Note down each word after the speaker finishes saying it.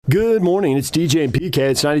Good morning. It's DJ and PK.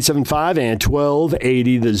 It's 97.5 and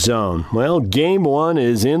 1280 The Zone. Well, game one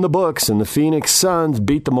is in the books, and the Phoenix Suns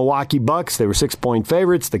beat the Milwaukee Bucks. They were 6-point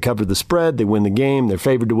favorites. They covered the spread. They win the game. They're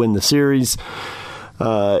favored to win the series.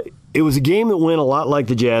 It was a game that went a lot like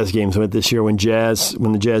the Jazz games went this year when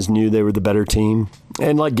the Jazz knew they were the better team.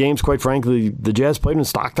 And like games, quite frankly, the Jazz played when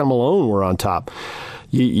Stockton Malone were on top.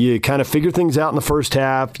 You kind of figure things out in the first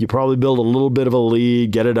half. You probably build a little bit of a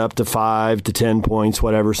lead, get it up to 5 to 10 points,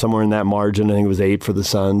 whatever, somewhere in that margin. I think it was 8 for the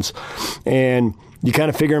Suns. And you kind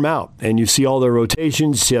of figure them out. And you see all their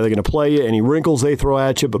rotations, see how they're going to play you, any wrinkles they throw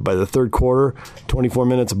at you. But by the third quarter, 24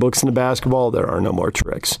 minutes of books in the basketball, there are no more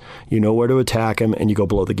tricks. You know where to attack them, and you go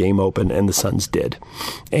blow the game open, and the Suns did.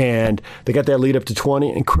 And they got that lead up to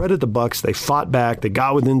 20. And credit the Bucks. They fought back. They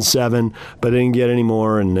got within 7, but they didn't get any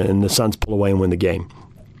more, and the Suns pull away and win the game.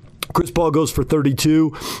 Chris Paul goes for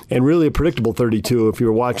 32, and really a predictable 32 if you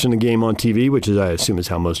were watching the game on TV, which is, I assume, is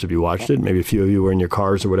how most of you watched it. Maybe a few of you were in your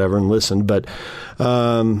cars or whatever and listened. But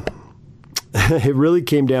it really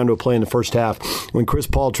came down to a play in the first half when Chris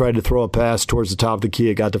Paul tried to throw a pass towards the top of the key.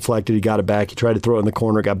 It got deflected. He got it back. He tried to throw it in the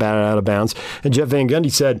corner. It got batted out of bounds. And Jeff Van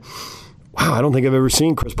Gundy said, "Wow, I don't think I've ever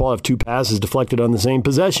seen Chris Paul have 2 passes deflected on the same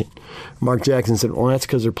possession." Mark Jackson said, "Well, that's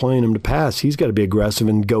because they're playing him to pass. He's got to be aggressive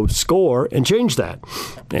and go score and change that."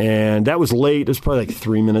 And that was late. There's probably like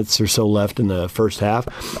 3 minutes or so left in the first half.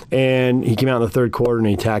 And he came out in the third quarter and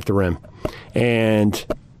he attacked the rim. And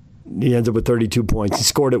he ends up with 32 points. He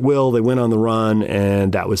scored at will. They went on the run,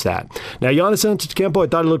 and that was that. Now, Giannis Antetokounmpo, I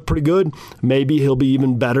thought he looked pretty good. Maybe he'll be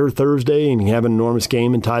even better Thursday, and he have an enormous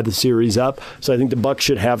game and tie the series up. So I think the Bucks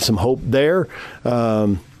should have some hope there.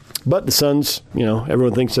 But the Suns,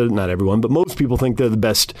 everyone thinks that, not everyone, but most people think they're the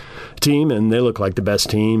best team, and they look like the best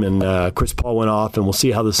team. And Chris Paul went off, and we'll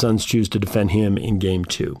see how the Suns choose to defend him in Game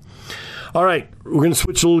 2. All right, we're going to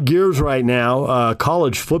switch a little gears right now.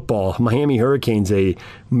 College football, Miami Hurricanes, a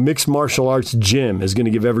mixed martial arts gym, is going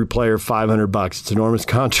to give every player $500. It's an enormous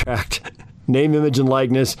contract. Name, image, and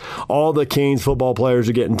likeness. All the Canes football players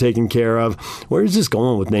are getting taken care of. Where is this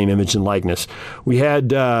going with name, image, and likeness? We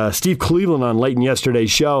had Steve Cleveland on late in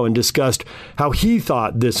yesterday's show and discussed how he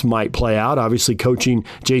thought this might play out. Obviously, coaching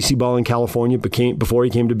JC Ball in California before he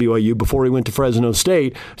came to BYU, before he went to Fresno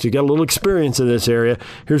State. So you got a little experience in this area.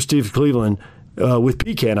 Here's Steve Cleveland with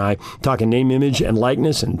PK and I talking name, image, and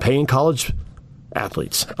likeness and paying college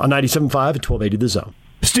athletes on 97.5 at 1280 The Zone.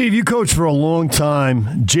 Steve, you coached for a long time,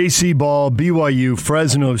 JC Ball, BYU,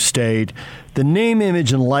 Fresno State. The name,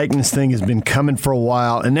 image, and likeness thing has been coming for a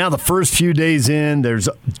while, and now the first few days in, there's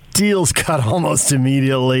deals cut almost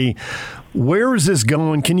immediately. Where is this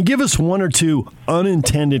going? Can you give us 1 or 2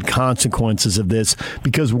 unintended consequences of this?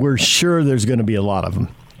 Because we're sure there's going to be a lot of them.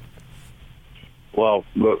 Well,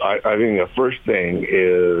 look, I think the first thing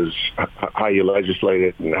is how you legislate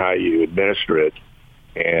it and how you administer it.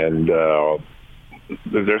 And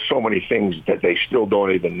there's so many things that they still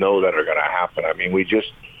don't even know that are going to happen. I mean,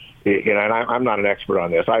 and I'm not an expert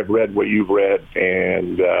on this. I've read what you've read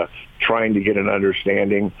and trying to get an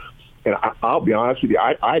understanding. And I'll be honest with you,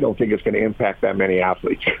 I don't think it's going to impact that many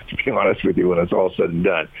athletes, to be honest with you, when it's all said and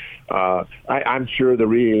done. I'm sure the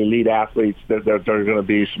really elite athletes, there's going to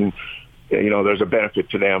be some, there's a benefit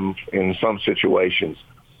to them in some situations.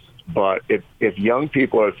 But if young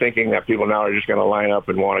people are thinking that people now are just going to line up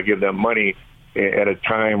and want to give them money at a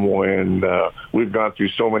time when we've gone through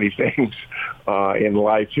so many things in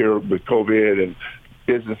life here with COVID and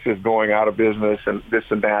businesses going out of business and this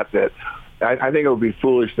and that I think it would be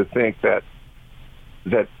foolish to think that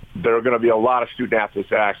there are going to be a lot of student athletes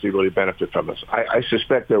that actually really benefit from this. I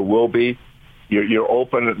suspect there will be. You're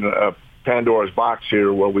opening Pandora's box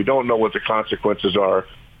here where we don't know what the consequences are.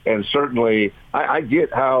 And certainly I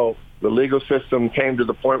get how the legal system came to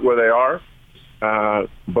the point where they are.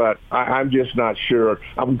 But I'm just not sure.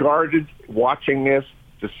 I'm guarded watching this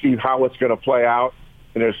to see how it's going to play out.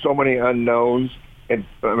 And there's so many unknowns. And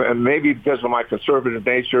maybe because of my conservative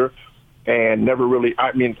nature and never really,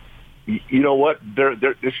 I mean, you know what?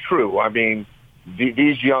 It's true. I mean,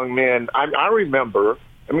 these young men, I remember,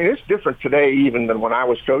 I mean, it's different today even than when I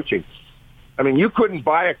was coaching. I mean, you couldn't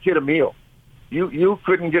buy a kid a meal. You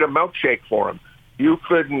couldn't get a milkshake for him. You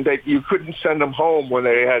couldn't send them home when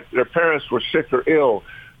their parents were sick or ill.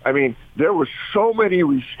 I mean, there were so many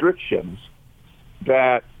restrictions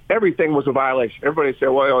that everything was a violation. Everybody said,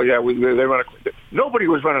 "Well, oh, yeah, they run nobody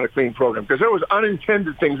was running a clean program," because there was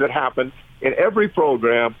unintended things that happened in every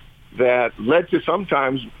program that led to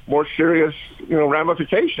sometimes more serious,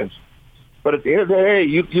 ramifications. But at the end of the day,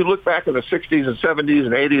 you look back in the 60s and 70s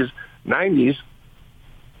and 80s, 90s,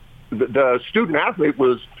 the student athlete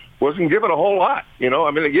was wasn't given a whole lot.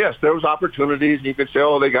 I mean, yes, there was opportunities. And you could say,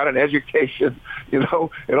 oh, they got an education, and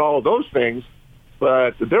all of those things.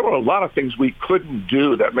 But there were a lot of things we couldn't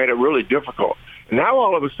do that made it really difficult. And now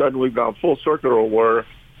all of a sudden we've gone full circle where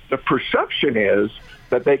the perception is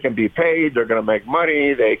that they can be paid, they're going to make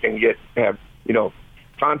money, they can have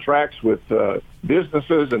contracts with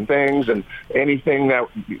businesses and things, and anything that,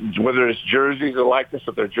 whether it's jerseys, the likeness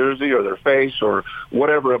of their jersey or their face or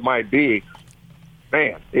whatever it might be.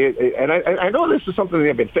 Man, and I know this is something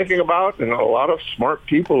they've been thinking about, and a lot of smart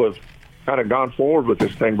people have kind of gone forward with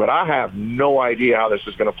this thing, but I have no idea how this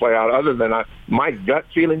is going to play out, other than my gut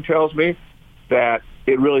feeling tells me that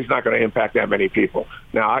it really is not going to impact that many people.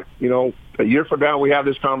 Now, a year from now we have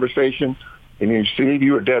this conversation, and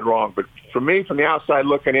you were dead wrong. But for me, from the outside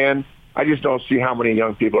looking in, I just don't see how many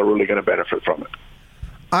young people are really going to benefit from it.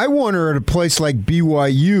 I wonder at a place like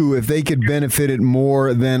BYU if they could benefit it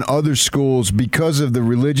more than other schools because of the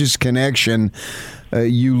religious connection.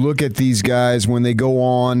 You look at these guys when they go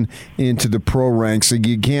on into the pro ranks. Like,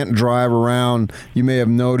 you can't drive around. You may have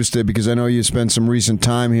noticed it because I know you spent some recent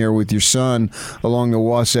time here with your son along the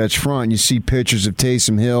Wasatch Front. You see pictures of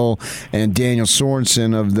Taysom Hill and Daniel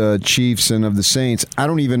Sorensen of the Chiefs and of the Saints. I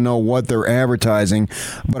don't even know what they're advertising,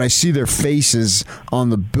 but I see their faces on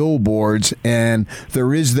the billboards, and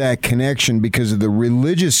there is that connection because of the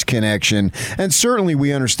religious connection. And certainly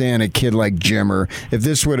we understand a kid like Jimmer. If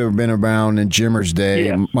this would have been around in Jimmer's day,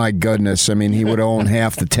 my goodness, I mean, he would own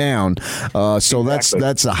half the town. So exactly.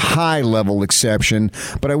 That's a high-level exception.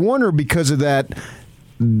 But I wonder, because of that,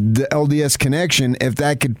 the LDS connection, if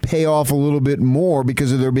that could pay off a little bit more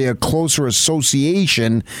because there'd be a closer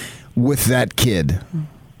association with that kid.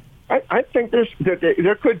 I think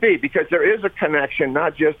there could be, because there is a connection,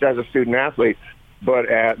 not just as a student-athlete, but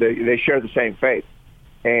they share the same faith.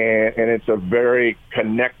 And it's a very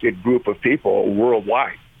connected group of people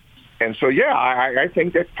worldwide. And so, I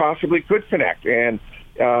think that possibly could connect. And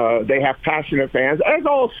they have passionate fans, as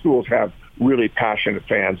all schools have really passionate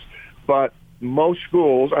fans. But most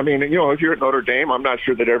schools, I mean, if you're at Notre Dame, I'm not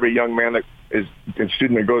sure that every young man that is a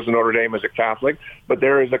student that goes to Notre Dame is a Catholic, but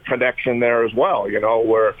there is a connection there as well,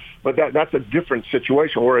 but that's a different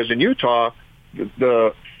situation. Whereas in Utah,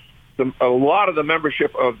 a lot of the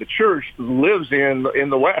membership of the church lives in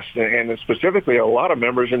the West, and specifically a lot of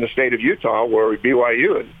members in the state of Utah, where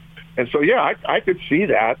BYU is. And so, I could see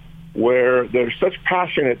that, where there's such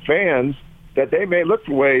passionate fans that they may look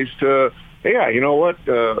for ways to, you know what,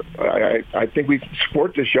 I think we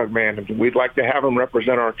support this young man, and we'd like to have him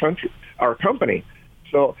represent our company.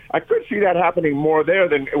 So I could see that happening more there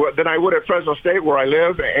than I would at Fresno State, where I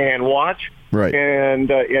live and watch. Right. And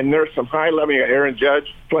there's some high-level, Aaron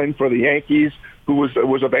Judge playing for the Yankees, who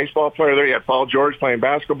was a baseball player there. You had Paul George playing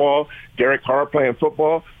basketball, Derek Carr playing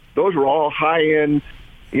football. Those were all high-end,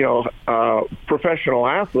 professional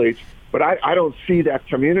athletes. But I don't see that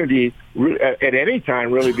community at any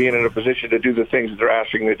time really being in a position to do the things that they're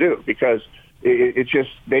asking to do, because it's just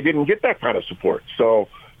they didn't get that kind of support. So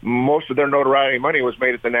most of their notoriety and money was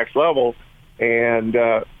made at the next level. And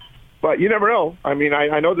but you never know. I mean,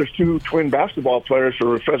 I know there's two twin basketball players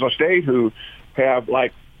for Fresno State who have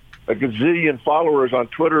like a gazillion followers on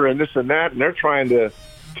Twitter and this and that, and they're trying to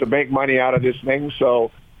make money out of this thing.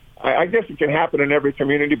 So I guess it can happen in every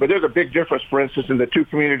community, but there's a big difference, for instance, in the two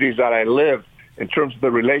communities that I live in terms of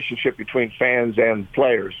the relationship between fans and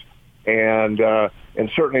players. And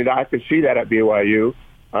certainly I could see that at BYU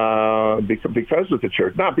because of the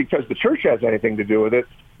church. Not because the church has anything to do with it,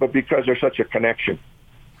 but because there's such a connection.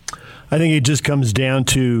 I think it just comes down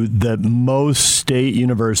to that most state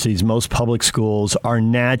universities, most public schools are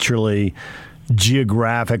naturally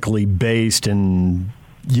geographically based, and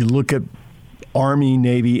you look at Army,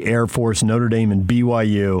 Navy, Air Force, Notre Dame, and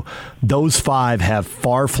BYU, those five have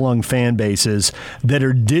far-flung fan bases that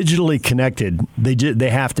are digitally connected. They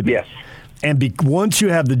have to be. Yes. And once you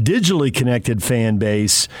have the digitally connected fan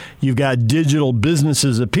base, you've got digital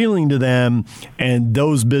businesses appealing to them, and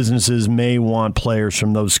those businesses may want players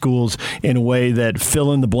from those schools in a way that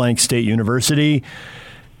fill-in-the-blank State University.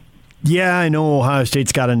 Yeah, I know Ohio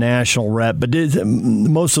State's got a national rep, but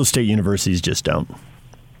most of those state universities just don't.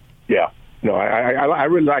 Yeah. No, I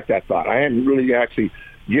really like that thought. I hadn't really actually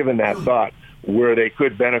given that thought where they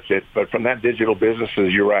could benefit, but from that digital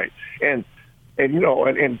businesses, you're right. And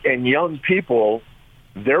young people,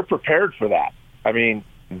 they're prepared for that. I mean,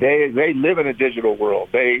 they live in a digital world.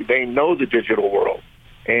 They know the digital world.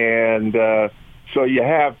 And so you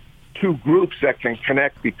have two groups that can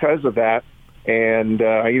connect because of that. And,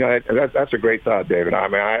 that's a great thought, David. I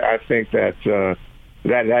mean, I think that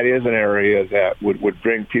that is an area that would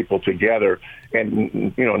bring people together.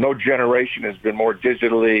 And, no generation has been more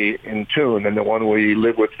digitally in tune than the one we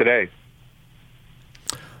live with today.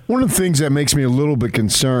 One of the things that makes me a little bit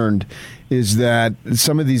concerned is that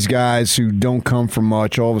some of these guys who don't come from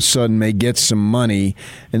much all of a sudden may get some money,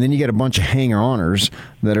 and then you get a bunch of hanger-oners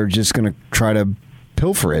that are just going to try to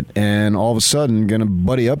pilfer it, and all of a sudden going to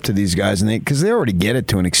buddy up to these guys, and because they already get it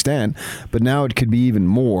to an extent, but now it could be even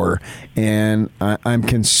more. And I'm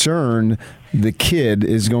concerned the kid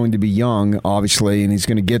is going to be young, obviously, and he's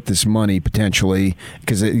going to get this money potentially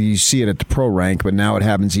because you see it at the pro rank, but now it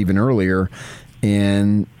happens even earlier,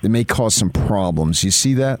 and it may cause some problems. You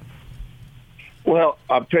see that? Well,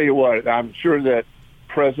 I'll tell you what, I'm sure that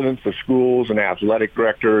presidents of schools and athletic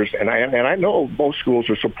directors, and I know most schools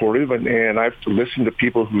are supportive, and I've listened to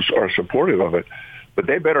people who are supportive of it, but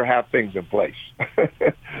they better have things in place.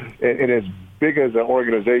 and as big as an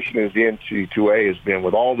organization as the NC2A has been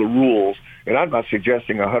with all the rules, and I'm not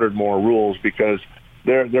suggesting 100 more rules because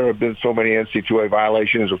there have been so many NC2A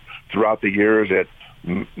violations throughout the years at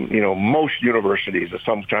most universities at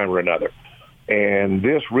some time or another. And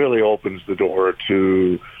this really opens the door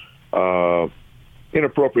to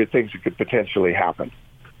inappropriate things that could potentially happen.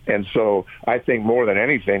 And so I think more than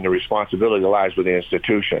anything, the responsibility lies with the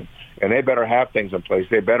institution. And they better have things in place.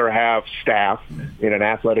 They better have staff in an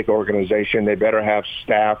athletic organization. They better have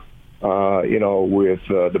staff, with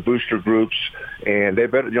the booster groups. And they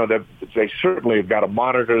better, they certainly have got to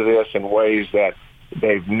monitor this in ways that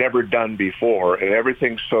they've never done before. And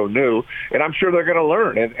everything's so new. And I'm sure they're going to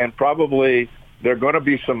learn. And probably there are going to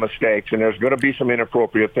be some mistakes, and there's going to be some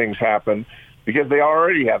inappropriate things happen because they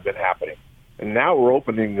already have been happening. And now we're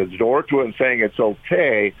opening the door to it and saying it's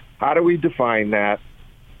okay. How do we define that?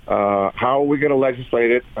 How are we going to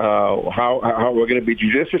legislate it? How we're going to be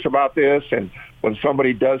judicious about this? And when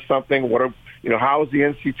somebody does something, how is the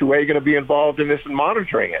NC2A going to be involved in this and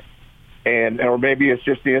monitoring it? Or maybe it's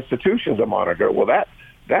just the institutions that monitor it. Well,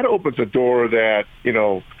 that opens a door that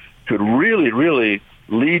could really, really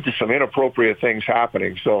lead to some inappropriate things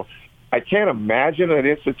happening. So I can't imagine an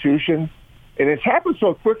institution, and it's happened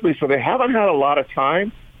so quickly, so they haven't had a lot of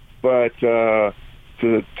time, but to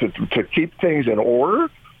keep things in order,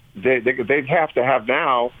 they'd have to have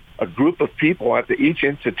now a group of people at each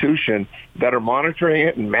institution that are monitoring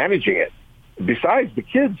it and managing it, besides the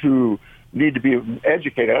kids who need to be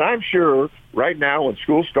educated. And I'm sure right now when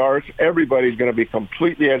school starts, everybody's going to be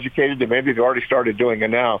completely educated, and maybe they've already started doing it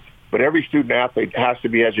now. But every student athlete has to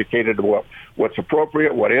be educated to what's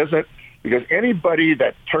appropriate, what isn't, because anybody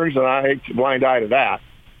that turns an blind eye to that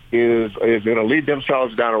is going to lead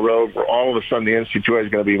themselves down a road where all of a sudden the NC2A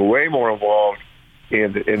is going to be way more involved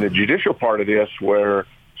in the judicial part of this, where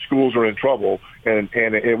schools are in trouble, and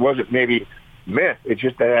it wasn't maybe meant. It's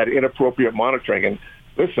just that inappropriate monitoring. And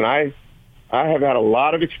listen, I have had a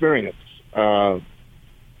lot of experience with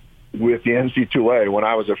the NC2A when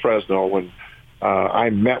I was at Fresno, when I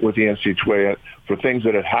met with the NC2A for things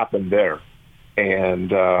that had happened there,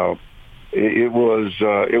 and it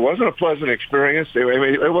wasn't a pleasant experience.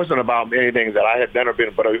 It wasn't about anything that I had done or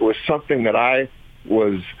been, but it was something that I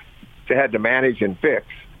had to manage and fix.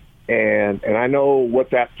 And I know what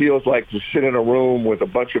that feels like, to sit in a room with a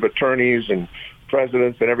bunch of attorneys and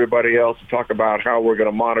presidents and everybody else to talk about how we're going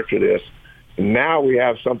to monitor this. And now we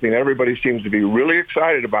have something everybody seems to be really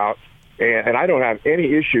excited about, and I don't have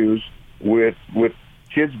any issues with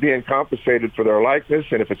kids being compensated for their likeness,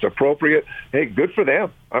 and if it's appropriate, hey, good for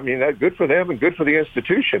them. I mean, that's good for them and good for the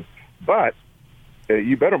institution. But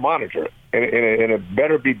you better monitor it, and it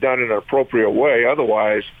better be done in an appropriate way.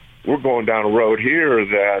 Otherwise, we're going down a road here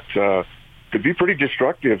that could be pretty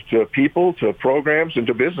destructive to people, to programs, and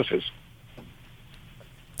to businesses.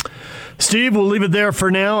 Steve, we'll leave it there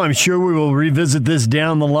for now. I'm sure we will revisit this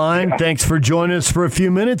down the line. Yeah. Thanks for joining us for a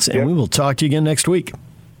few minutes, and we will talk to you again next week.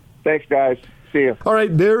 Thanks, guys. See you. All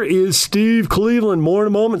right, there is Steve Cleveland. More in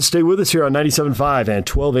a moment. Stay with us here on 97.5 and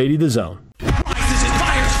 1280 The Zone.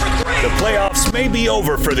 The playoffs may be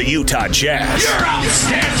over for the Utah Jazz. You're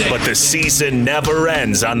outstanding. But the season never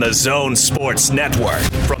ends on the Zone Sports Network.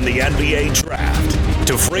 From the NBA Draft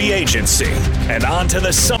to free agency and on to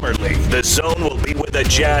the Summer League, the Zone will be with the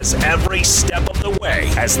Jazz every step of the way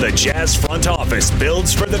as the Jazz front office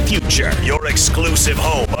builds for the future. Your exclusive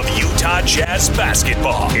home of Utah Jazz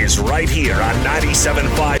basketball is right here on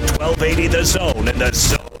 97.5 1280 The Zone and the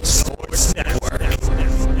Zone Sports Network.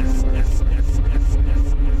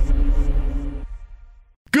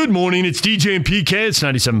 Good morning. It's DJ and PK. It's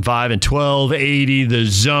 97.5 and 1280 The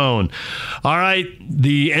Zone. All right,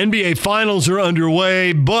 the NBA Finals are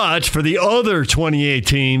underway, but for the other 28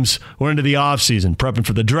 teams, we're into the offseason, prepping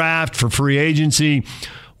for the draft, for free agency.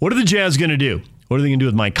 What are the Jazz going to do? What are they going to do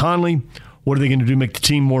with Mike Conley? What are they going to do to make the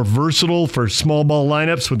team more versatile for small ball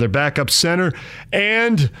lineups with their backup center?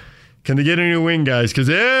 And can they get any wing guys? Because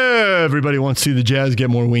everybody wants to see the Jazz get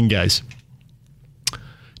more wing guys.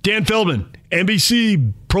 Dan Feldman,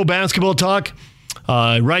 NBC Pro Basketball Talk,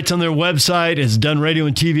 writes on their website, has done radio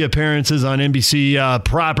and TV appearances on NBC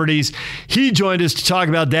properties. He joined us to talk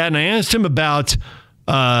about that, and I asked him about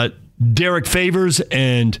Derek Favors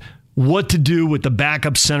and what to do with the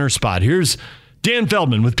backup center spot. Here's Dan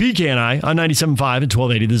Feldman with PK and I on 97.5 and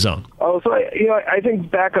 1280 The Zone. I think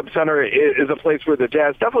backup center is a place where the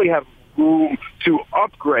Jazz definitely have room to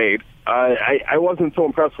upgrade. I wasn't so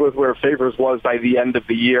impressed with where Favors was by the end of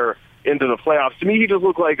the year into the playoffs. To me, he just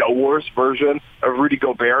looked like a worse version of Rudy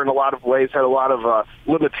Gobert in a lot of ways, had a lot of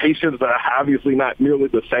limitations, but obviously not nearly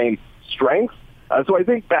the same strength. So I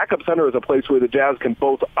think backup center is a place where the Jazz can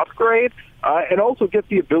both upgrade and also get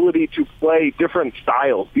the ability to play different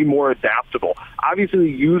styles, be more adaptable. Obviously,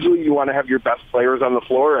 usually you want to have your best players on the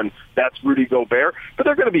floor, and that's Rudy Gobert. But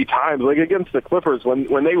there are going to be times, like against the Clippers,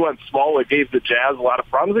 when they went small, it gave the Jazz a lot of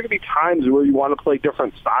problems. There are going to be times where you want to play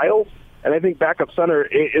different styles. And I think backup center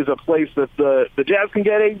is a place that the Jazz can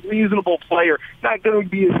get a reasonable player, not going to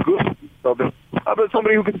be as good, but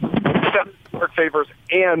somebody who can step work favors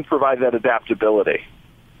and provide that adaptability.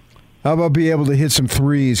 How about be able to hit some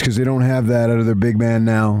threes because they don't have that out of their big man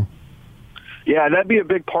now? Yeah, that'd be a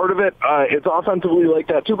big part of it. It's offensively like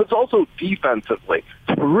that, too, but it's also defensively.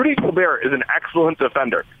 Rudy Gobert is an excellent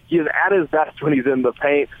defender. He is at his best when he's in the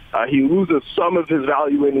paint. He loses some of his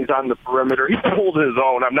value when he's on the perimeter. He can hold his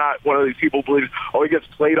own. I'm not one of these people who believes, he gets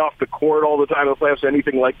played off the court all the time in the playoffs or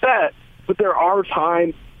anything like that. But there are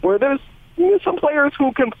times where there's some players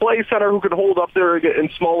who can play center, who can hold up there in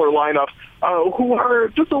smaller lineups, who are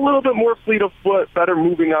just a little bit more fleet of foot, better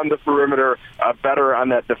moving on the perimeter, better on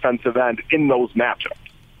that defensive end in those matchups.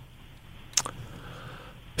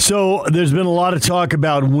 So there's been a lot of talk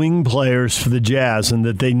about wing players for the Jazz and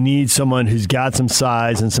that they need someone who's got some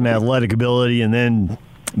size and some athletic ability and then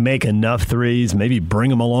make enough threes, maybe bring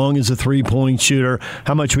them along as a three-point shooter.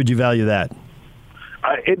 How much would you value that?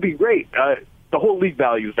 It'd be great. The whole league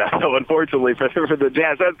values that, though, unfortunately, for the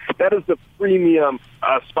Jazz. That is the premium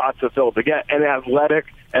spot to fill, to get an athletic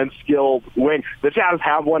and skilled wing. The Jazz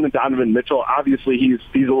have one in Donovan Mitchell. Obviously, he's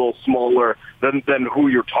a little smaller than who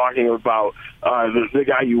you're talking about, the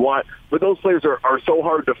guy you want. But those players are so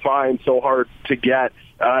hard to find, so hard to get.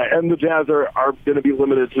 And the Jazz are going to be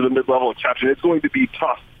limited to the mid-level exception. It's going to be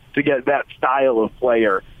tough to get that style of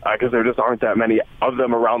player because there just aren't that many of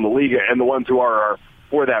them around the league. And the ones who are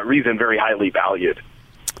for that reason, very highly valued.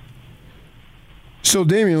 So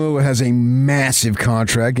Damian Lillard has a massive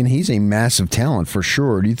contract, and he's a massive talent for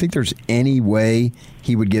sure. Do you think there's any way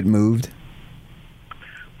he would get moved?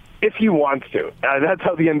 If he wants to. That's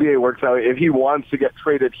how the NBA works out. If he wants to get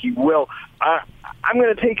traded, he will. I'm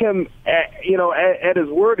going to take him at his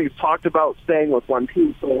word. He's talked about staying with one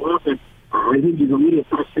team so often. I think he's a little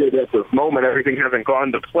frustrated at this moment. Everything hasn't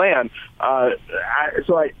gone to plan.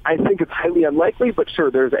 So I think it's highly unlikely, but sure,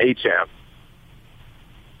 there's a chance.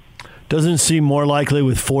 Doesn't it seem more likely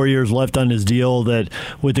with 4 years left on his deal that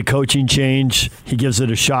with the coaching change, he gives it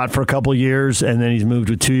a shot for a couple years and then he's moved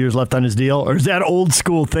with 2 years left on his deal? Or is that old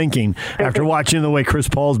school thinking after watching the way Chris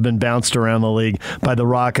Paul's been bounced around the league by the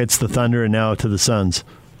Rockets, the Thunder, and now to the Suns?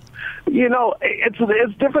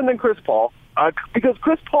 It's different than Chris Paul because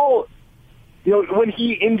Chris Paul, when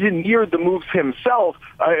he engineered the moves himself,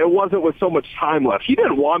 it wasn't with so much time left. He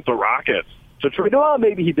didn't want the Rockets to trade. Well,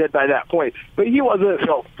 maybe he did by that point, but he wasn't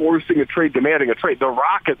forcing a trade, demanding a trade. The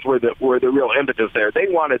Rockets were the real impetus there. They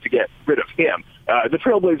wanted to get rid of him. The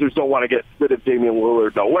Trailblazers don't want to get rid of Damian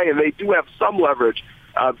Lillard, no way, and they do have some leverage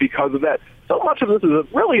because of that. So much of this is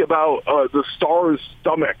really about the Stars'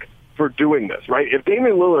 stomach for doing this, right? If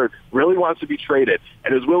Damian Lillard really wants to be traded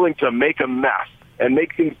and is willing to make a mess and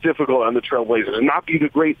make things difficult on the Trailblazers and not be the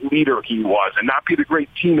great leader he was and not be the great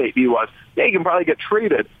teammate he was, he can probably get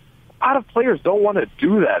traded. A lot of players don't want to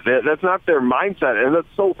do that. That's not their mindset, and that's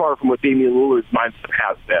so far from what Damian Lillard's mindset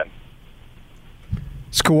has been.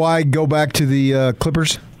 Does Kawhi go back to the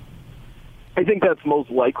Clippers? I think that's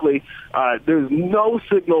most likely. There's no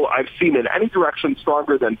signal I've seen in any direction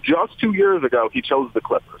stronger than just 2 years ago he chose the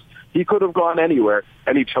Clippers. He could have gone anywhere,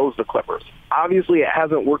 and he chose the Clippers. Obviously, it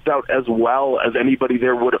hasn't worked out as well as anybody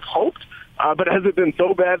there would have hoped. But has it been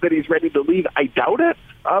so bad that he's ready to leave? I doubt it.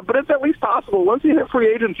 But it's at least possible. Once you hit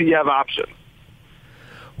free agency, you have options.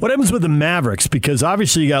 What happens with the Mavericks? Because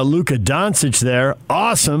obviously you got Luka Doncic there.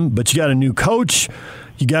 Awesome, but you got a new coach.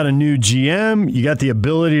 You got a new GM. You got the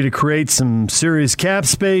ability to create some serious cap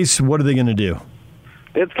space. What are they going to do?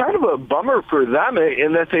 It's kind of a bummer for them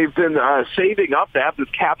in that they've been saving up to have this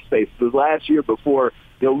cap space. This last year before,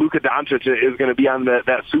 Luka Doncic is going to be on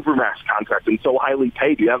that Supermax contract and so highly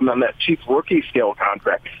paid. You have him on that cheap rookie scale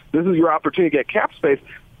contract. This is your opportunity to get cap space.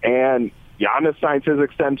 And Giannis signs his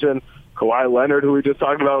extension. Kawhi Leonard, who we just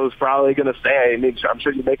talked about, was probably going to stay. I mean, I'm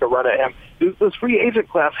sure you make a run at him. This free agent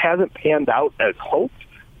class hasn't panned out as hoped.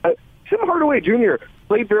 Tim Hardaway Jr.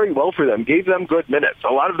 played very well for them, gave them good minutes.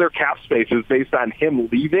 A lot of their cap space is based on him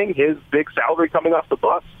leaving, his big salary coming off the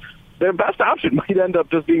bus. Their best option might end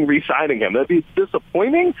up just being re-signing him. That'd be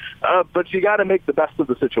disappointing, but you got to make the best of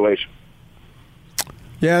the situation.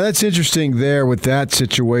 Yeah, that's interesting there with that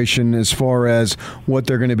situation as far as what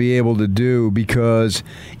they're going to be able to do, because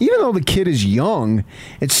even though the kid is young,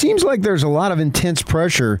 it seems like there's a lot of intense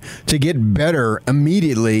pressure to get better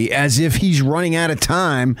immediately, as if he's running out of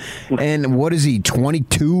time. And what is he,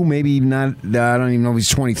 22? Maybe not, I don't even know if he's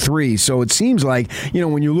 23. So it seems like,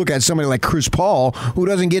 when you look at somebody like Chris Paul, who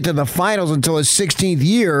doesn't get to the finals until his 16th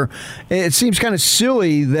year, it seems kind of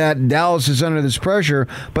silly that Dallas is under this pressure,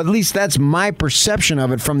 but at least that's my perception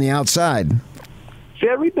of it from the outside. See,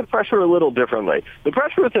 I read the pressure a little differently. The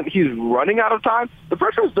pressure isn't he's running out of time. The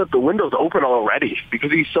pressure is that the window's open already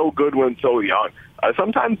because he's so good when so young.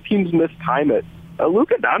 Sometimes teams mistime it.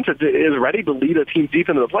 Luka Doncic is ready to lead a team deep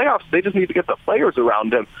into the playoffs. They just need to get the players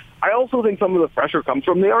around him. I also think some of the pressure comes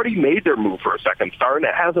from they already made their move for a second star, and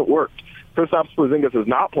it hasn't worked. Kristaps Porzingis is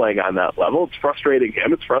not playing on that level. It's frustrating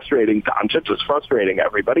him. It's frustrating Doncic. It's frustrating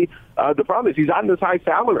everybody. The problem is he's on this high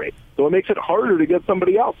salary, so it makes it harder to get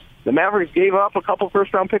somebody else. The Mavericks gave up a couple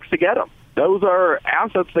first-round picks to get him. Those are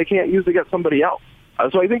assets they can't use to get somebody else.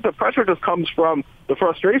 So I think the pressure just comes from the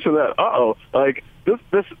frustration that,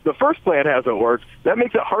 the first plan hasn't worked. That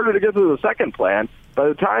makes it harder to get to the second plan. By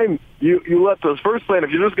the time you let the first plan, if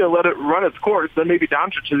you're just going to let it run its course, then maybe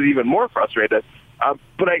Doncic is even more frustrated.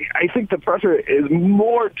 But I think the pressure is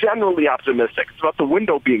more generally optimistic. It's about the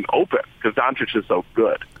window being open because Doncic is so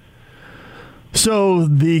good. So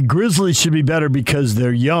the Grizzlies should be better because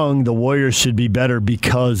they're young. The Warriors should be better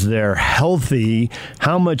because they're healthy.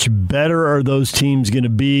 How much better are those teams going to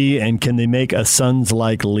be, and can they make a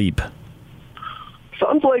Suns-like leap?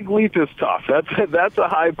 Suns-like leap is tough. That's a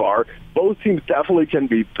high bar. Both teams definitely can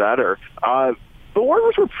be better. The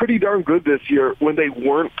Warriors were pretty darn good this year when they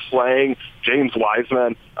weren't playing James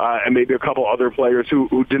Wiseman and maybe a couple other players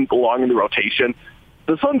who didn't belong in the rotation.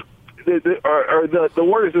 The Suns, the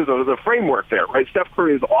Warriors, is a framework there, right? Steph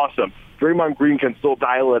Curry is awesome. Draymond Green can still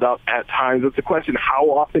dial it up at times. It's a question how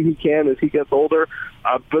often he can as he gets older,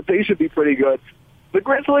 but they should be pretty good. The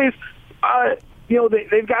Grizzlies,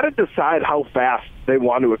 they've got to decide how fast they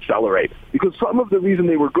want to accelerate, because some of the reason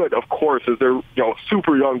they were good, of course, is they're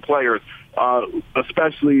super young players,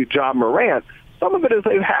 especially Ja Morant. Some of it is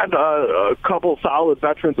they've had a couple solid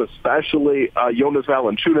veterans, especially Jonas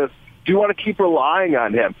Valanciunas. Do you want to keep relying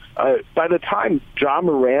on him? By the time Ja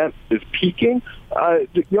Morant is peaking,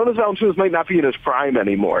 Jonas Valanciunas might not be in his prime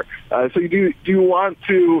anymore. So do you want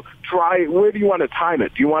to try? Where do you want to time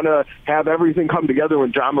it? Do you want to have everything come together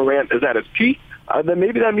when Ja Morant is at his peak? Then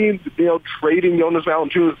maybe that means trading Jonas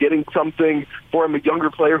Valanciunas, getting something for him, a younger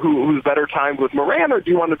player who's better timed with Morant, or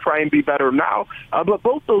do you want to try and be better now? But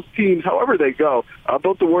both those teams, however they go,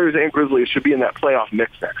 both the Warriors and Grizzlies should be in that playoff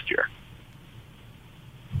mix next year.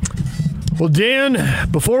 Well, Dan,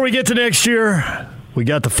 before we get to next year, we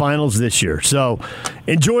got the finals this year. So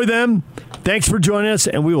enjoy them. Thanks for joining us,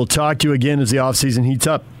 and we will talk to you again as the offseason heats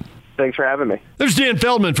up. Thanks for having me. There's Dan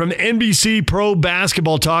Feldman from NBC Pro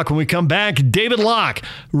Basketball Talk. When we come back, David Locke,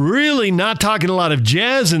 really not talking a lot of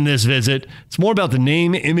jazz in this visit. It's more about the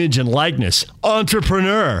name, image, and likeness.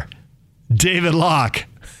 Entrepreneur, David Locke.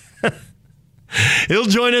 He'll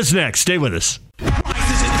join us next. Stay with us.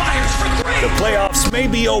 The playoffs may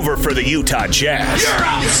be over for the Utah Jazz. You're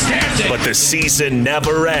outstanding! But the season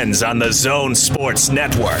never ends on the Zone Sports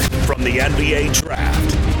Network. From the NBA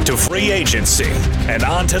Draft to free agency and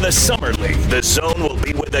on to the Summer League, the Zone will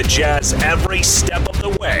be with the Jazz every step of the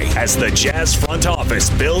way as the Jazz front office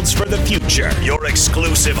builds for the future. Your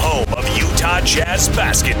exclusive home of Utah Jazz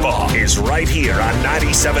basketball is right here on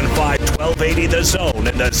 97.5 1280 The Zone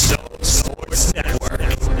and the Zone Sports Network.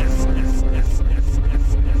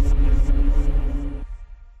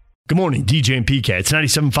 Good morning, DJ and PK. It's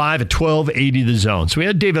 97.5 at 1280 The Zone. So we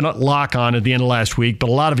had David Locke on at the end of last week, but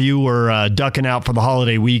a lot of you were ducking out for the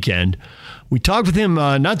holiday weekend. We talked with him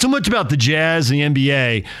not so much about the Jazz and the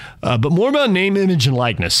NBA, but more about name, image, and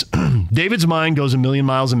likeness. David's mind goes a million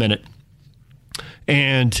miles a minute.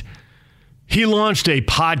 And he launched a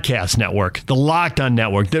podcast network, the Locked On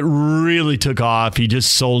Network, that really took off. He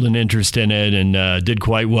just sold an interest in it and did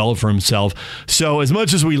quite well for himself. So as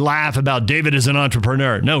much as we laugh about David as an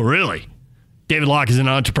entrepreneur, no, really, David Locke is an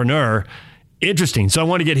entrepreneur. Interesting. So I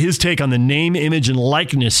want to get his take on the name, image, and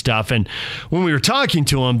likeness stuff. And when we were talking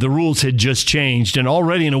to him, the rules had just changed. And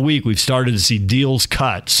already in a week, we've started to see deals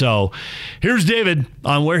cut. So here's David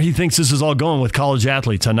on where he thinks this is all going with college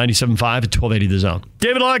athletes on 97.5 at 1280 The Zone.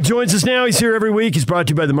 David Locke joins us now. He's here every week. He's brought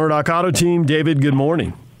to you by the Murdoch Auto Team. David, good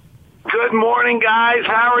morning. Good morning, guys.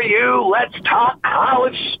 How are you? Let's talk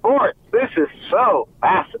college sports. This is so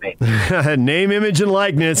fascinating. Name, image, and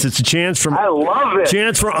likeness. It's a chance I love it.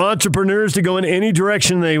 Chance for entrepreneurs to go in any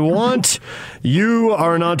direction they want. You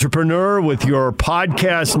are an entrepreneur with your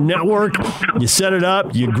podcast network. You set it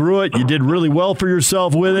up. You grew it. You did really well for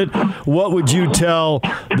yourself with it. What would you tell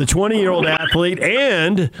the 20-year-old athlete?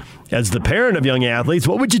 And as the parent of young athletes,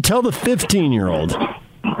 what would you tell the 15-year-old?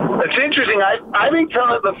 It's interesting. I think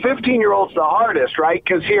telling the 15-year-old's the hardest, right?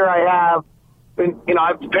 Because here I have, I'm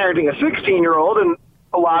parenting a 16-year-old, and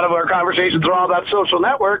a lot of our conversations are all about social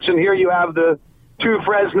networks, and here you have the two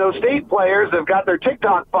Fresno State players that have got their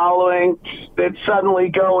TikTok following that suddenly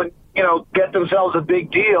go and, get themselves a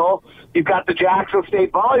big deal. You've got the Jackson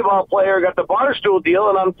State volleyball player, got the Barstool deal,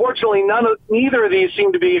 and unfortunately neither of these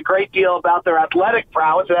seem to be a great deal about their athletic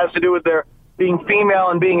prowess. It has to do with their being female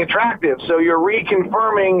and being attractive. So you're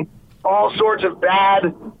reconfirming all sorts of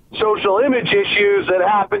bad social image issues that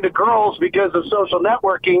happen to girls because of social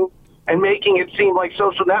networking and making it seem like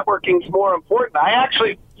social networking is more important.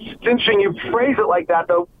 It's interesting you phrase it like that.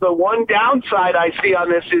 The one downside I see on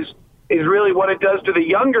this is really what it does to the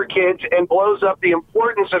younger kids and blows up the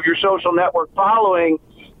importance of your social network following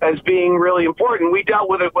as being really important. We dealt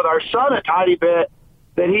with it with our son a tiny bit,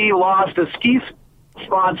 that he lost a ski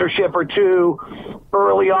sponsorship or two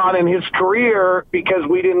early on in his career because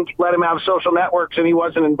we didn't let him have social networks and he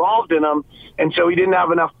wasn't involved in them. And so he didn't have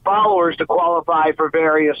enough followers to qualify for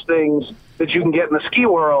various things that you can get in the ski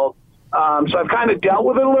world. So I've kind of dealt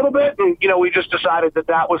with it a little bit. And, we just decided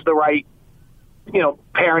that was the right,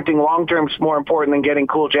 parenting long-term is more important than getting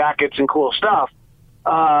cool jackets and cool stuff.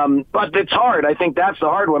 But it's hard. I think that's the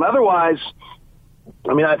hard one. Otherwise,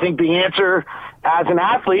 I think the answer as an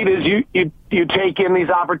athlete is you take in these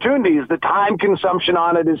opportunities. The time consumption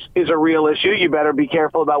on it is a real issue. You better be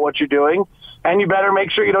careful about what you're doing, and you better make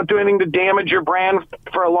sure you don't do anything to damage your brand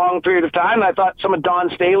for a long period of time. And I thought some of Don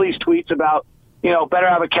Staley's tweets about, better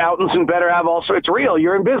have accountants and better have all sorts. It's real.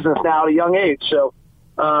 You're in business now at a young age. So,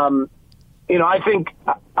 I think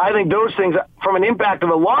those things from an impact of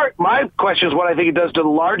my question is what I think it does to the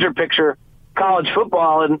larger picture, college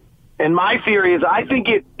football. And my theory is I think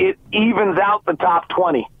it evens out the top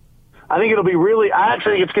 20. I think I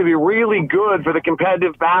actually think it's going to be really good for the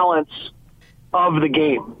competitive balance of the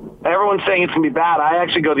game. Everyone's saying it's going to be bad. I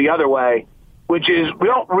actually go the other way, which is we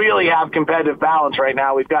don't really have competitive balance right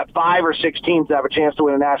now. We've got 5 or 6 teams that have a chance to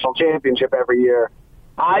win a national championship every year.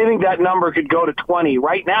 I think that number could go to 20.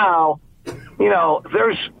 Right now,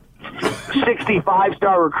 there's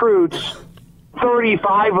 65-star recruits.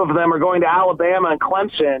 35 of them are going to Alabama and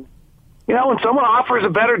Clemson. When someone offers a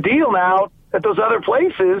better deal now at those other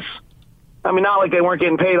places, not like they weren't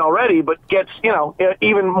getting paid already, but gets,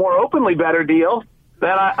 even more openly better deal,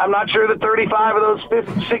 then I'm not sure that 35 of those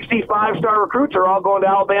 65-star recruits are all going to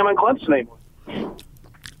Alabama and Clemson anymore.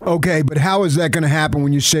 Okay, but how is that going to happen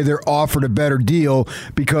when you say they're offered a better deal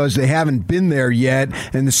because they haven't been there yet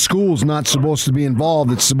and the school's not supposed to be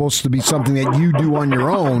involved? It's supposed to be something that you do on your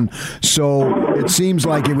own. So it seems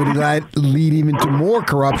like it would lead even to more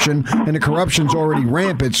corruption, and the corruption's already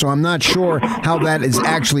rampant. So I'm not sure how that is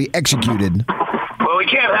actually executed. Well, we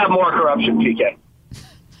can't have more corruption,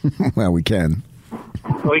 PK. Well, we can.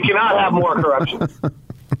 We cannot have more corruption.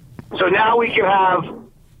 So now we can have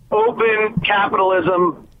open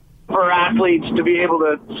capitalism for athletes to be able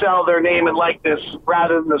to sell their name and likeness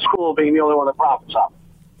rather than the school being the only one that profits off.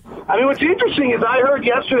 What's interesting is I heard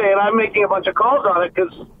yesterday, and I'm making a bunch of calls on it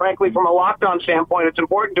because, frankly, from a lockdown standpoint, it's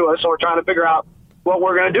important to us, so we're trying to figure out what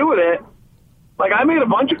we're going to do with it. I made a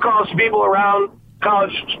bunch of calls to people around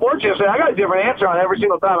college sports yesterday. I got a different answer on every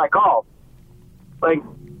single time I called.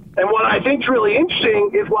 And what I think is really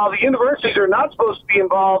interesting is while the universities are not supposed to be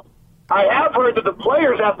involved, I have heard that the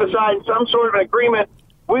players have to sign some sort of an agreement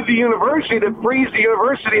with the university that frees the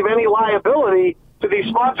university of any liability to these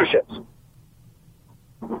sponsorships.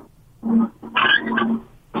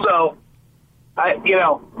 So,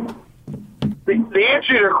 the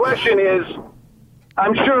answer to your question is,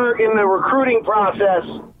 I'm sure in the recruiting process,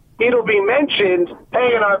 it'll be mentioned,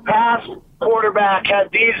 hey, in our past quarterback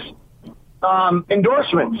had these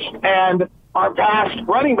endorsements, and our past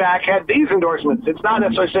running back had these endorsements. It's not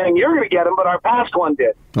necessarily saying you're going to get them, but our past one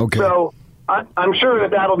did. Okay. So I'm sure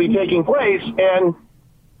that'll be taking place, and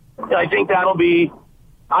I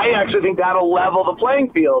actually think that'll level the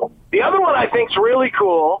playing field. The other one I think is really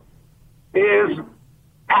cool is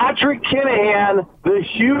Patrick Kinahan, the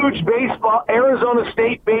huge Arizona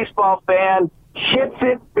State baseball fan, hits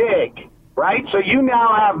it big, right? So you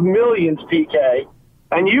now have millions, PK,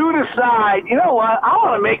 and you decide, you know what, I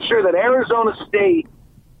want to make sure that Arizona State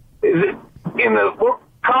is in the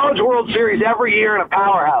College World Series every year in a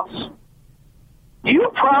powerhouse. You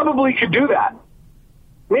probably could do that.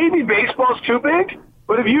 Maybe baseball's too big,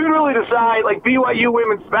 but if you really decide, like BYU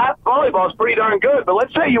women's volleyball is pretty darn good, but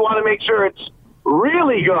let's say you want to make sure it's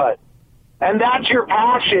really good, and that's your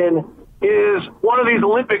passion, is one of these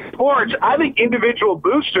Olympic sports. I think individual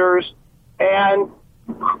boosters and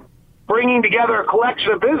bringing together a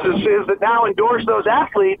collection of businesses that now endorse those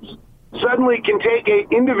athletes suddenly can take an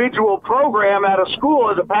individual program at a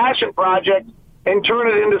school as a passion project and turn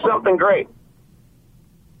it into something great.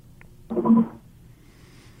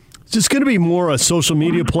 Is this going to be more a social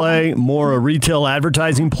media play, more a retail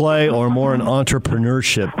advertising play, or more an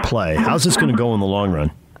entrepreneurship play? How's this going to go in the long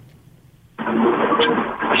run?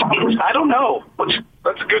 I don't know.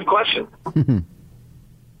 That's a good question.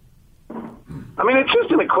 I mean, it's just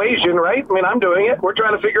an equation, right? I mean, I'm doing it. We're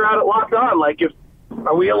trying to figure out it Locked On. Like,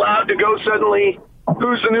 are we allowed to go suddenly,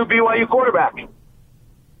 who's the new BYU quarterback?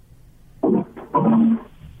 Who's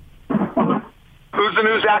the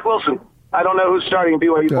new Zach Wilson? I don't know who's starting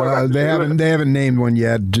BYU quarterback. They haven't named one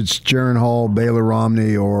yet. It's Jaren Hall, Baylor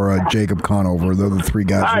Romney, or Jacob Conover. They're the three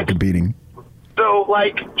guys who are competing. So,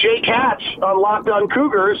 like, Jake Hatch on Locked On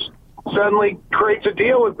Cougars suddenly creates a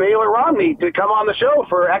deal with Baylor Romney to come on the show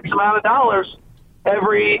for X amount of dollars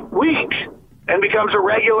every week and becomes a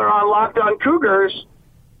regular on Locked On Cougars.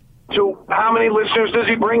 So how many listeners does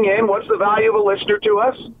he bring in? What's the value of a listener to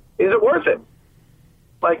us? Is it worth it?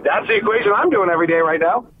 Like, that's the equation I'm doing every day right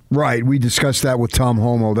now. Right. We discussed that with Tom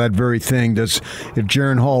Homo, that very thing. If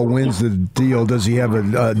Jaren Hall wins the deal, does he have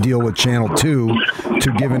a deal with Channel 2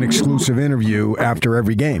 to give an exclusive interview after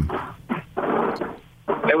every game?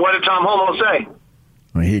 And what did Tom Homo say?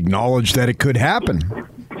 Well, he acknowledged that it could happen.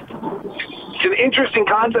 It's an interesting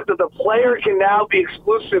concept that the player can now be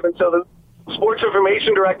exclusive, and so the sports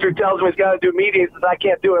information director tells him he's got to do media. He says, I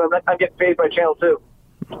can't do it. I'm getting paid by Channel 2.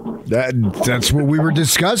 That's what we were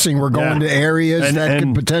discussing. We're going to areas that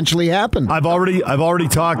could potentially happen. I've already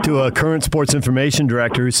talked to a current sports information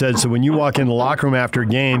director who said, so when you walk in the locker room after a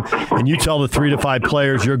game and you tell the 3 to 5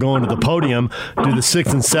 players you're going to the podium, do the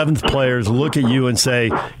 6th and 7th players look at you and say,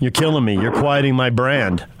 you're killing me, you're quieting my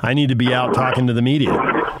brand, I need to be out talking to the media?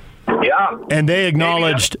 Yeah. And they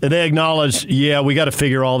acknowledged, yeah, we got to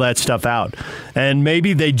figure all that stuff out. And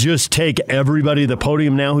maybe they just take everybody to the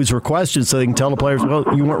podium now who's requested so they can tell the players, well,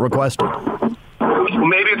 you weren't requested.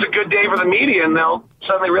 Maybe it's a good day for the media, and they'll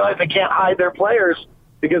suddenly realize they can't hide their players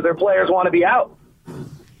because their players want to be out.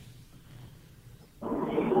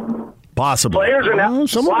 Possibly. Players are now.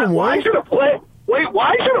 Why should a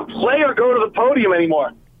player go to the podium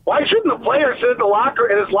anymore? Why shouldn't the player sit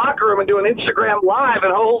in his locker room and do an Instagram live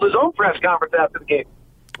and hold his own press conference after the game?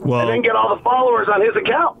 Well, and then get all the followers on his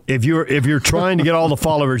account. If you're trying to get all the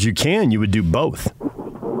followers you would do both.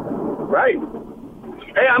 Right.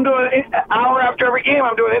 Hey, I'm doing an hour after every game.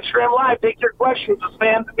 I'm doing Instagram live. Take your questions as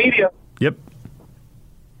fans and media. Yep.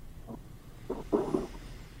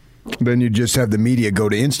 Then you just have the media go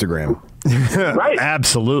to Instagram. Right.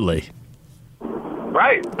 Absolutely.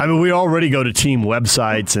 Right. I mean, we already go to team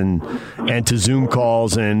websites and to Zoom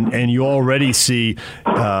calls, and you already see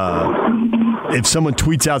if someone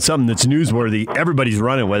tweets out something that's newsworthy, everybody's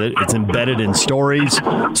running with it. It's embedded in stories.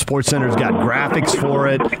 SportsCenter's got graphics for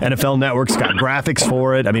it. NFL Network's got graphics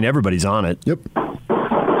for it. I mean, everybody's on it. Yep.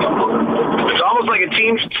 It's almost like a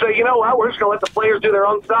team should say, you know what, we're just going to let the players do their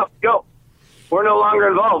own stuff. Go. We're no longer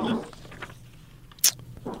involved.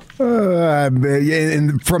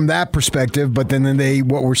 And from that perspective, but then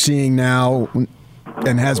what we're seeing now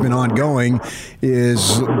and has been ongoing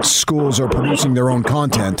is schools are producing their own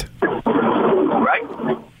content. Right.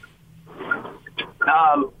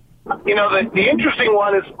 The interesting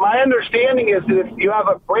one is, my understanding is that if you have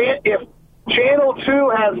a brand, if Channel 2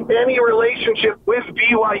 has any relationship with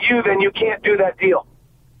BYU, then you can't do that deal.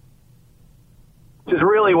 Which is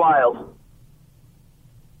really wild.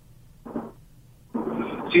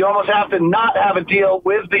 So you almost have to not have a deal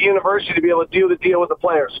with the university to be able to do the deal with the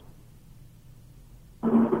players.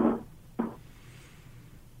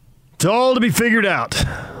 It's all to be figured out.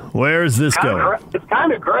 Where's this going? It's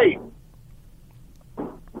kind of great.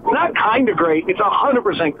 Not kind of great. It's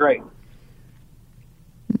 100% great.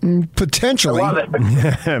 Potentially. I love it.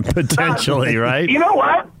 Potentially, right? You know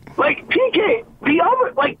what? Like, PK,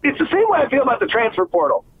 it's the same way I feel about the transfer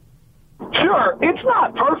portal. Sure, it's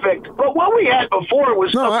not perfect, but what we had before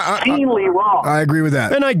was obscenely wrong. I agree with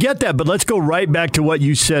that. And I get that, but let's go right back to what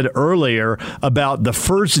you said earlier about the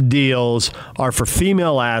first deals are for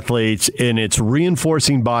female athletes, and it's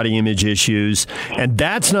reinforcing body image issues. And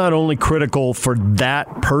that's not only critical for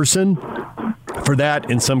that person, for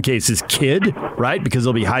that, in some cases, kid, right? Because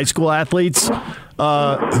there'll be high school athletes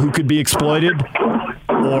who could be exploited,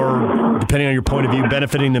 or, depending on your point of view,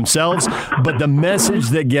 benefiting themselves. But the message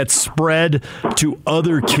that gets spread to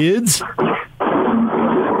other kids,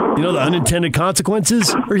 the unintended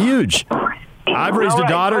consequences are huge. I've raised a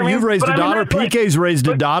daughter. You've raised a daughter. PK's raised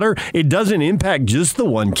a daughter. It doesn't impact just the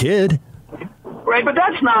one kid. Right, but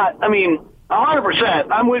that's not, 100%.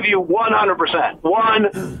 I'm with you 100%.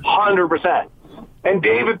 100%. And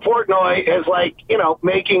David Portnoy is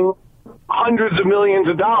making hundreds of millions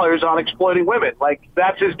of dollars on exploiting women.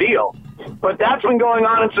 That's his deal. But that's been going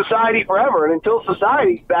on in society forever. And until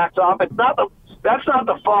society backs off, that's not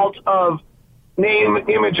the fault of name,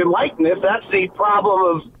 image, and likeness. That's the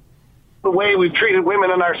problem of the way we've treated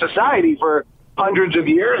women in our society for hundreds of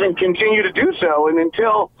years and continue to do so. And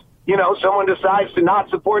until, someone decides to not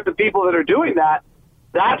support the people that are doing that,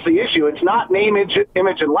 that's the issue. It's not name,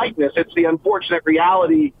 image, and likeness. It's the unfortunate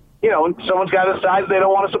reality. Someone's got to decide they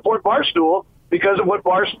don't want to support Barstool because of what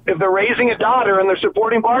if they're raising a daughter and they're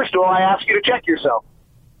supporting Barstool, I ask you to check yourself.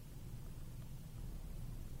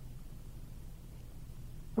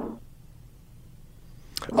 All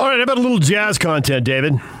right, how about a little jazz content,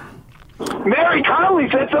 David? Mary Conley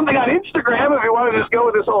said something on Instagram if you want to just go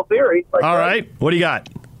with this whole theory. All right, what do you got?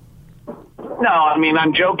 No,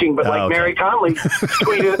 I'm joking, but okay. Mary Conley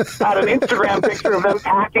tweeted out an Instagram picture of them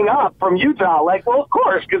packing up from Utah. Well, of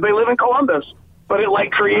course, because they live in Columbus. But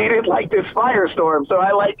it created this firestorm. So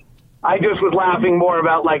I just was laughing more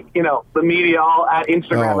about the media all at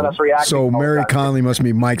Instagram and us reacting. So Mary Conley must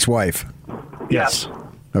be Mike's wife. Yes.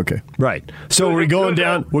 Okay. Right. So we're going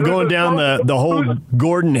down the whole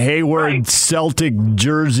Gordon Hayward Celtic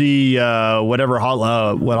jersey, whatever,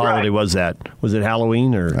 what holiday was that? Was it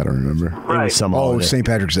Halloween or? I don't remember. Right. It was some holiday. St.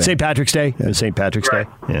 Patrick's Day. St. Patrick's Day? Yeah. It was St. Patrick's Day?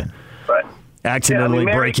 Yeah. Right. Accidentally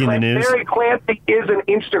breaking the news. Mary Clancy is an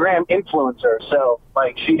Instagram influencer, so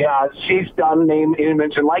she's done name,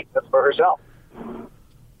 image, and likeness for herself.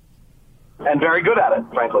 And very good at it,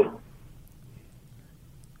 frankly.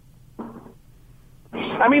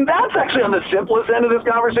 That's actually on the simplest end of this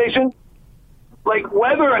conversation.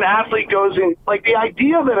 Whether an athlete goes in, the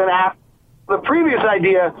idea that the previous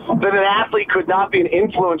idea that an athlete could not be an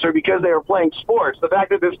influencer because they were playing sports, the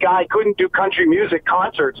fact that this guy couldn't do country music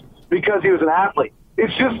concerts because he was an athlete,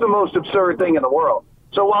 it's just the most absurd thing in the world.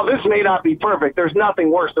 So while this may not be perfect, there's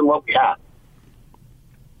nothing worse than what we have.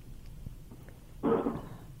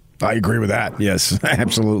 I agree with that. Yes,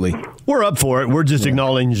 absolutely. We're up for it. We're just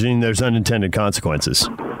acknowledging there's unintended consequences.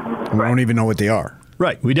 We don't even know what they are.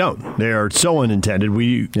 Right, we don't. They are so unintended.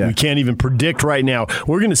 We can't even predict right now.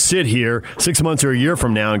 We're going to sit here 6 months or a year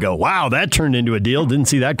from now and go, wow, that turned into a deal. Didn't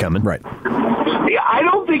see that coming. Right. Yeah, I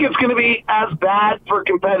don't think it's going to be as bad for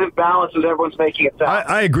competitive balance as everyone's making it sound.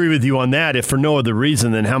 I agree with you on that, if for no other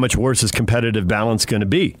reason than how much worse is competitive balance going to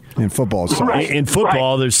be. In football. In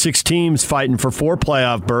football, there's 6 teams fighting for 4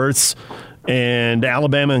 playoff berths, and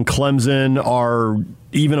Alabama and Clemson are,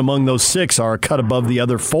 even among those 6, are cut above the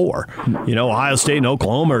other 4. Ohio State and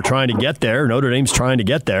Oklahoma are trying to get there. Notre Dame's trying to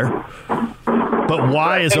get there. But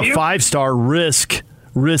why is a 5-star risk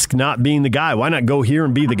not being the guy? Why not go here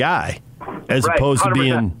and be the guy as opposed to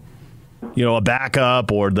being, a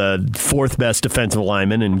backup or the 4th best defensive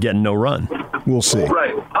lineman and getting no run? We'll see.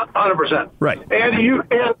 Right, 100%. Right. And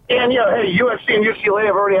USC and UCLA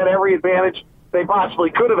have already had every advantage they possibly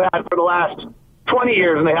could have had for the last 20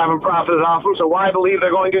 years, and they haven't profited off them. So why believe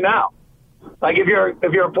they're going to now? If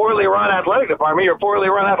you're a poorly run athletic department, you're a poorly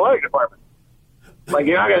run athletic department.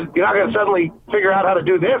 You're not gonna suddenly figure out how to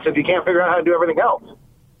do this if you can't figure out how to do everything else.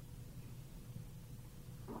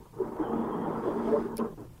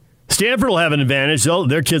 Stanford will have an advantage.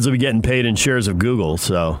 Their kids will be getting paid in shares of Google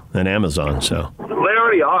and Amazon. So they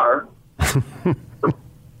already are.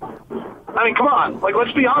 Come on.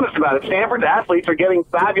 Let's be honest about it. Stanford's athletes are getting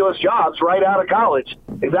fabulous jobs right out of college.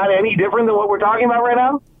 Is that any different than what we're talking about right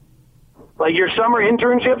now? Your summer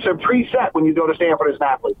internships are preset when you go to Stanford as an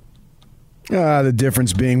athlete. The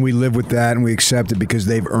difference being we live with that and we accept it because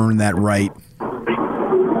they've earned that right.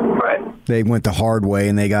 Right. They went the hard way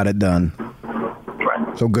and they got it done. Right.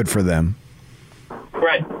 So good for them.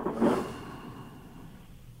 Right.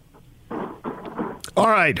 All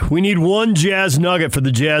right, we need one Jazz nugget for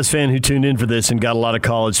the Jazz fan who tuned in for this and got a lot of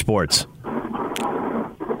college sports.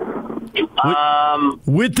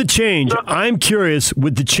 With the change, I'm curious,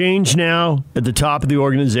 with the change now at the top of the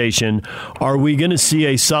organization, are we going to see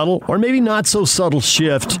a subtle or maybe not so subtle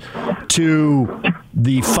shift to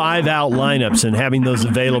the 5-out lineups and having those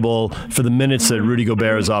available for the minutes that Rudy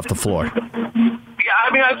Gobert is off the floor? Yeah,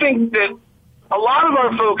 I mean, I think that a lot of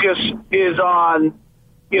our focus is on,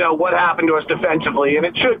 what happened to us defensively, and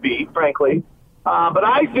it should be, frankly. But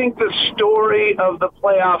I think the story of the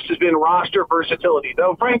playoffs has been roster versatility.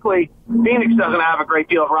 Though, frankly, Phoenix doesn't have a great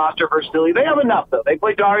deal of roster versatility. They have enough, though. They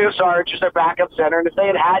play Dario Saric as their backup center, and if they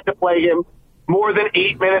had to play him more than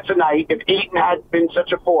 8 minutes a night, if Ayton hadn't been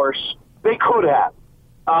such a force, they could have.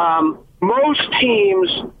 Most teams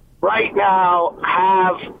right now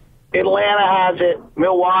have – Atlanta has it,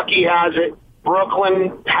 Milwaukee has it,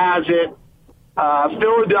 Brooklyn has it,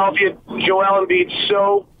 Philadelphia, Joel Embiid's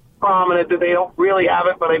so prominent that they don't really have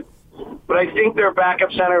it, but I think their backup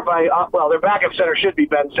center their backup center should be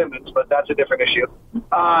Ben Simmons, but that's a different issue.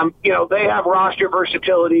 They have roster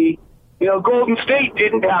versatility. Golden State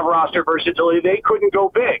didn't have roster versatility. They couldn't go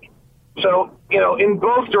big. So, in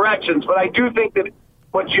both directions, but I do think that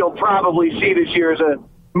what you'll probably see this year is a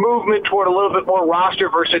movement toward a little bit more roster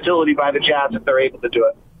versatility by the Jazz if they're able to do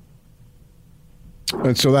it.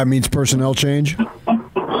 And so that means personnel change?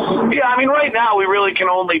 Yeah, I mean, right now we really can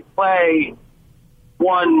only play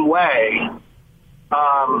one way,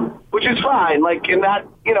 which is fine. And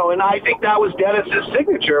I think that was Dennis's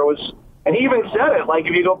signature and he even said it.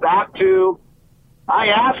 If you go back to, I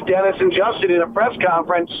asked Dennis and Justin in a press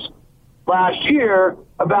conference last year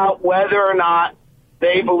about whether or not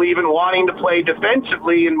they believe in wanting to play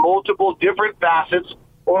defensively in multiple different facets,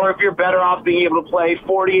 or if you're better off being able to play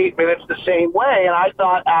 48 minutes the same way. And I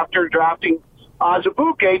thought after drafting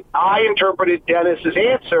Azubuike, I interpreted Dennis's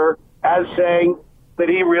answer as saying that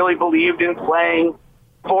he really believed in playing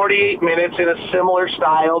 48 minutes in a similar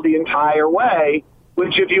style the entire way,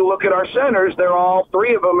 which if you look at our centers, they're all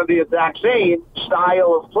three of them are the exact same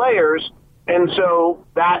style of players. And so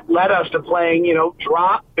that led us to playing,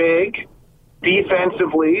 drop big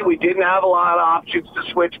defensively. We didn't have a lot of options to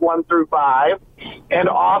switch 1 through 5. And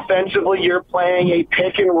offensively, you're playing a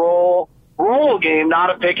pick and roll game, not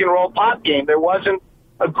a pick and roll pop game. There wasn't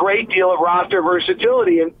a great deal of roster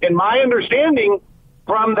versatility. And my understanding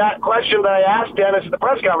from that question that I asked Dennis at the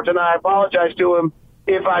press conference, and I apologize to him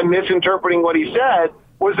if I'm misinterpreting what he said,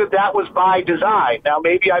 was that was by design. Now,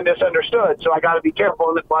 maybe I misunderstood, so I got to be careful,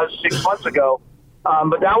 and it was 6 months ago.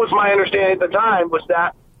 But that was my understanding at the time, was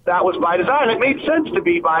that was by design. It made sense to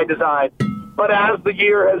be by design. But as the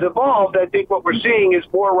year has evolved, I think what we're seeing is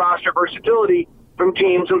more roster versatility from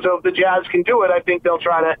teams. And so if the Jazz can do it, I think they'll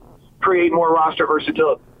try to create more roster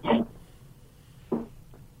versatility.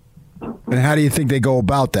 And how do you think they go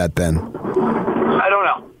about that then? I don't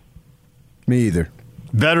know. Me either.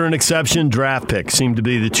 Veteran exception, draft pick seem to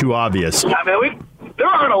be the two obvious. I mean, there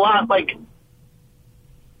aren't a lot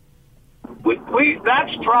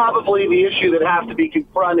that's probably the issue that has to be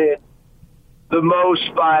confronted the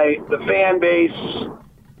most by the fan base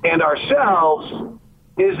and ourselves,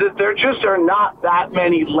 is that there just are not that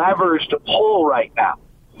many levers to pull right now.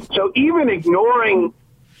 So even ignoring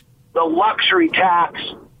the luxury tax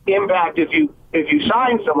impact if you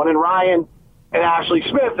sign someone, and Ryan and Ashley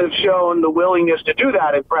Smith have shown the willingness to do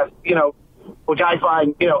that, which I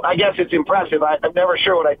find, I guess it's impressive. I'm never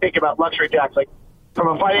sure what I think about luxury tax. From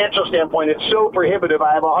a financial standpoint, it's so prohibitive,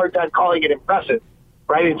 I have a hard time calling it impressive,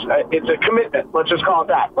 right? It's a commitment. Let's just call it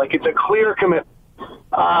that. It's a clear commitment.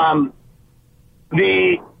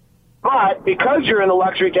 But because you're in the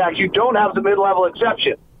luxury tax, you don't have the mid-level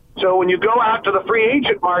exception. So when you go out to the free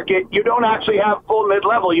agent market, you don't actually have full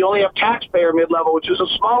mid-level. You only have taxpayer mid-level, which is a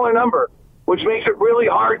smaller number, which makes it really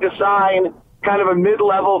hard to sign kind of a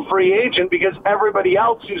mid-level free agent because everybody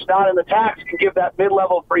else who's not in the tax can give that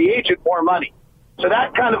mid-level free agent more money. So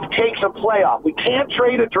that kind of takes a playoff. We can't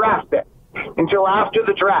trade a draft pick until after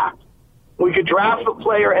the draft. We could draft the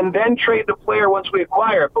player and then trade the player once we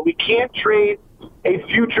acquire it, but we can't trade any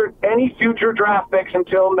future draft picks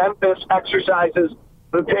until Memphis exercises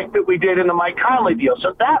the pick that we did in the Mike Conley deal.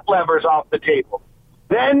 So that lever's off the table.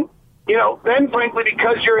 Then frankly,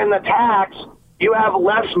 because you're in the tax, you have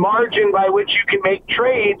less margin by which you can make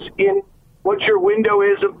trades in what your window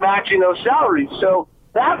is of matching those salaries. So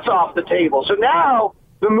that's off the table. So now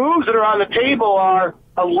the moves that are on the table are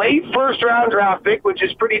a late first-round draft pick, which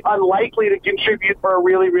is pretty unlikely to contribute for a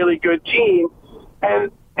really, really good team,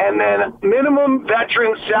 and then minimum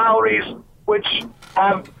veteran salaries which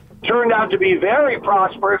have turned out to be very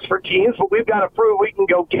prosperous for teams, but we've got to prove we can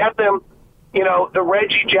go get them. You know, the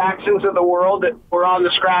Reggie Jacksons of the world that were on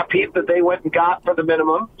the scrap heap that they went and got for the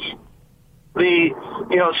minimum.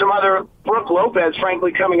 Some other, Brooke Lopez,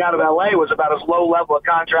 frankly, coming out of L.A. was about as low level a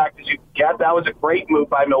contract as you could get. That was a great move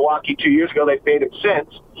by Milwaukee 2 years ago. They've paid him since.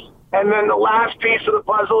 And then the last piece of the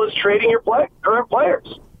puzzle is trading your current players.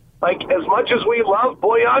 Like, as much as we love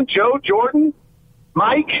Bojan, Joe, Jordan,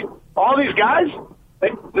 Mike, all these guys,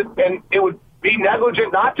 and it would be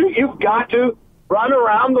negligent not to, you've got to run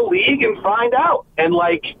around the league and find out. And,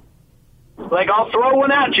 like I'll throw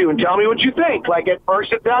one at you and tell me what you think. Like, at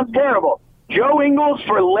first it sounds terrible. Joe Ingles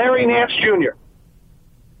for Larry Nance Jr.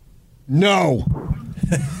 No.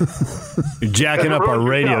 You're jacking up our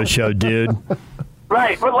radio show, dude.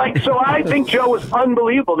 Right, but so I think Joe was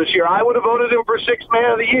unbelievable this year. I would have voted him for Sixth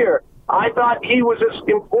Man of the Year. I thought he was as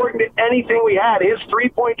important as anything we had. His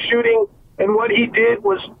three-point shooting and what he did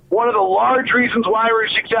was one of the large reasons why we were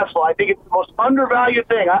successful. I think it's the most undervalued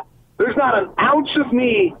thing. There's not an ounce of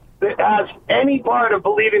me that has any part of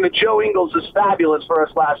believing that Joe Ingles is fabulous for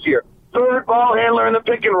us last year. Third ball handler in the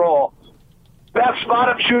pick and roll. Best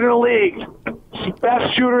spot-up shooter in the league.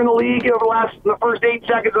 Best shooter in the league over the first 8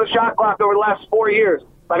 seconds of the shot clock over the last 4 years.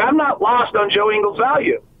 Like, I'm not lost on Joe Ingles'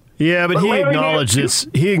 value. Yeah, but he acknowledged this.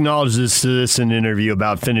 He acknowledged this in an interview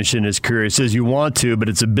about finishing his career. He says you want to, but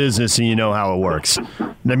it's a business and you know how it works.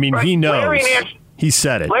 I mean, right. He knows. He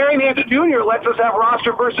said it. Larry Nance Jr. lets us have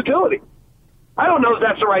roster versatility. I don't know if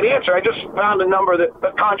that's the right answer. I just found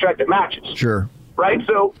a contract that matches. Sure. Right?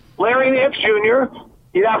 So Larry Nance Jr.,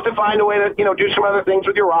 you'd have to find a way to, do some other things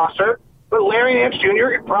with your roster. But Larry Nance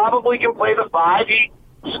Jr. probably can play the 5. He's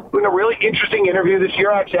in a really interesting interview this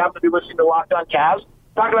year. I actually happen to be listening to Locked On Cavs.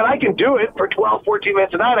 Talking about I can do it for 12, 14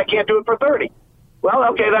 minutes a night. I can't do it for 30. Well,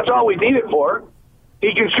 okay, that's all we need it for.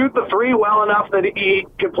 He can shoot the 3 well enough that he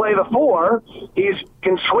can play the 4. He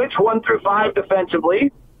can switch 1 through 5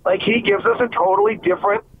 defensively. Like, he gives us a totally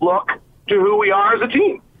different look to who we are as a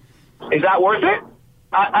team. Is that worth it?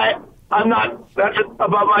 I'm not. That's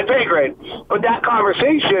above my pay grade. But that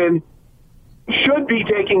conversation should be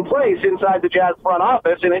taking place inside the Jazz front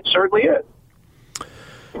office, and it certainly is.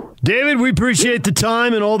 David, we appreciate the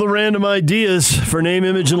time and all the random ideas for name,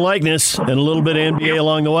 image, and likeness, and a little bit of NBA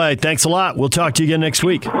along the way. Thanks a lot. We'll talk to you again next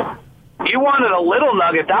week. You wanted a little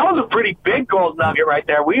nugget. That was a pretty big gold nugget right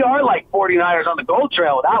there. We are like 49ers on the gold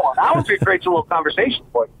trail with that one. That one creates a little conversation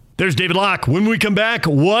for you. There's David Locke. When we come back,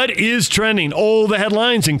 what is trending? All the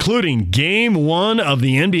headlines, including Game 1 of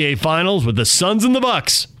the NBA Finals with the Suns and the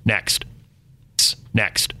Bucks. Next.